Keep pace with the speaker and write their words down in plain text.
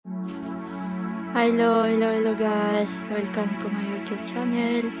Hello guys. Welcome to my YouTube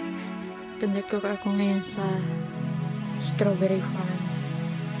channel. Nag-cook ako ngayon sa strawberry farm.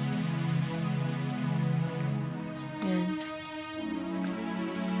 Ayan.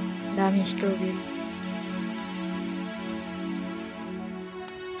 Daming strawberry.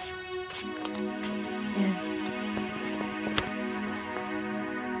 Ayan.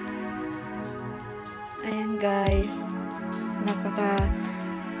 Ayan guys. Napaka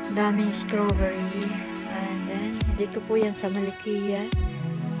daming strawberry. And then, dito po yan sa malakia,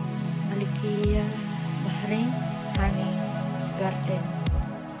 Bahrain, Hangin Garden.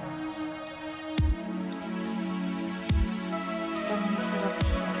 Ang sarap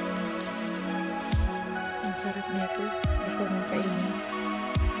siya. Ang sarap nito. Ito mong kainin.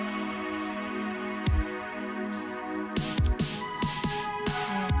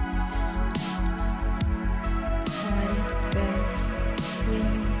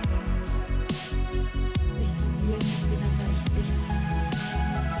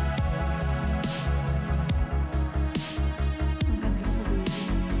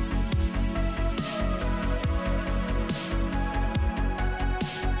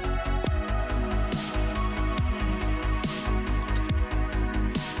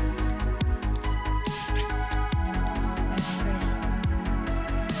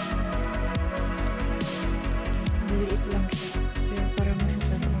 Maliit lang siya. Pero parang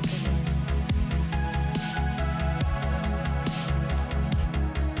masasarap ang ganun.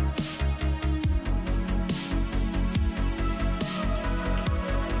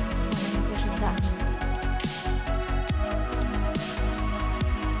 Ano po siya sa akin.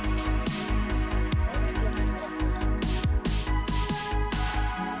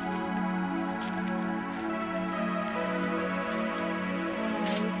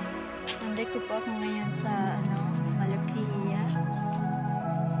 Nanday ko po ako ngayon sa malakia,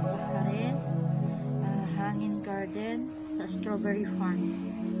 Bahrain, Hangin Garden, sa strawberry farm.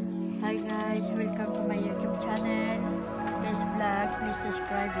 Hi guys, welcome to my YouTube channel. Please vlog, please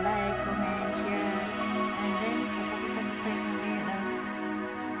subscribe, like, comment, share, and then papakita ko sa inyo ngayon ang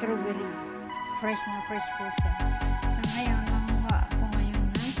strawberry. Fresh po siya. So ngayon, nanguha ako ngayon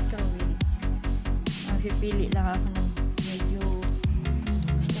ng strawberry. Magpipili lang ako ng medyo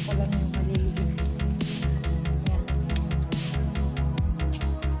gusto ko lang yung maliliit. Ayan.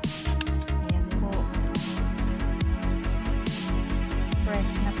 Ayan po.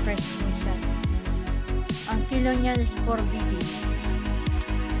 Fresh po siya. Ang kilo niya is 4 BD.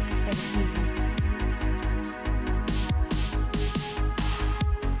 Per kilo.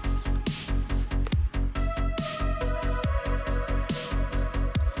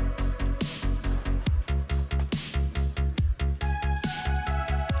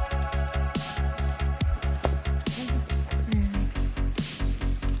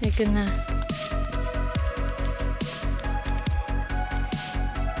 Ito na.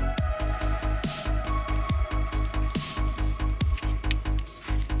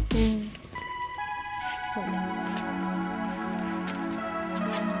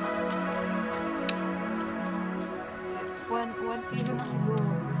 One kilo na siguro.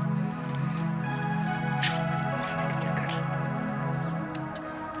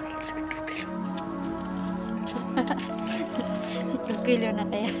 Itong kilo na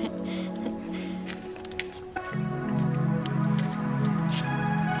kaya.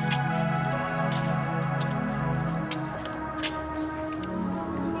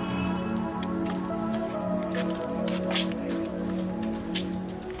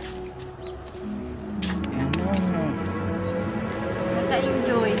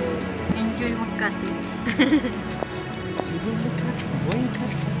 Enjoy magkati.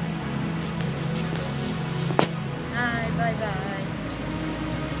 Hi, bye.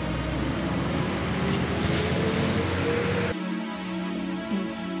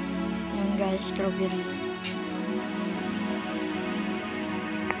 Yan guys, strawberry.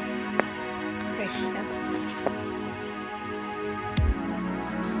 Fresh na.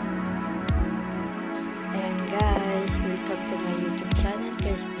 Ayan guys, welcome to my YouTube channel,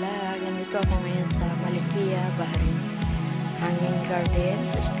 Chris Vlog. Nandito ako ngayon sa malakia, Bahrain, Hangin Garden,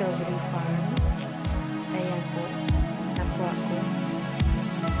 sa strawberry farm. Ayan po, nakuha ko.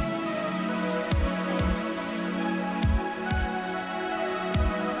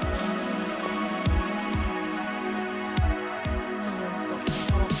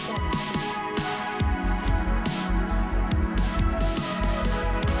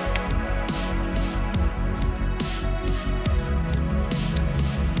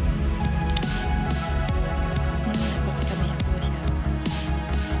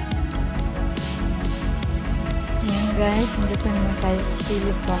 Guys, hindi pa naman tayo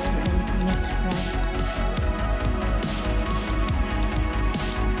sili farm and meat farm.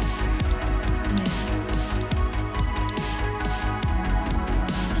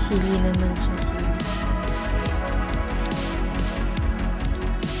 Sili naman siya.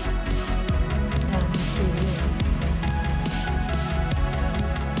 Sili.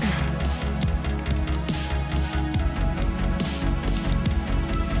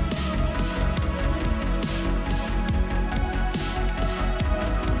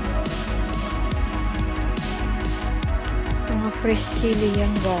 Mga fresh sili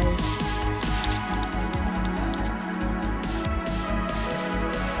yan, guys.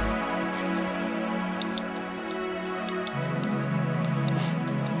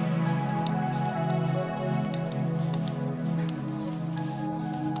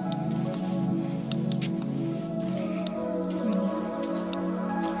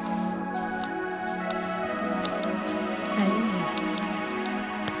 Ayun.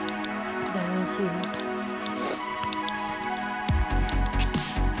 Daming sili.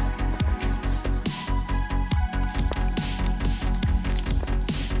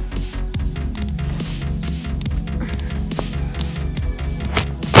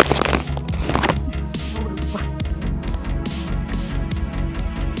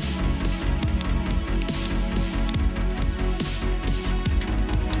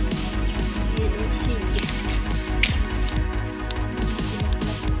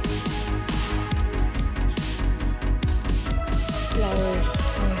 Flowers.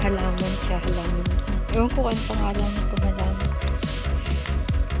 Ang halaman siya, halaman. Ewan ko ang pangalan ng halaman.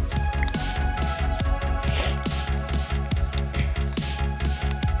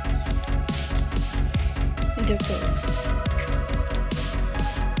 Ito po.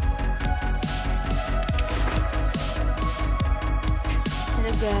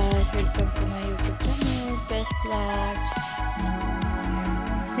 Hello guys, welcome to my YouTube channel, Best Vlog.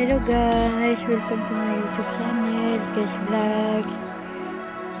 Hello guys, welcome to my YouTube channel, Best Vlog.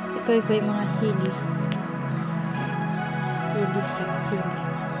 Ito iba yung mga sili. Sili siya, sili.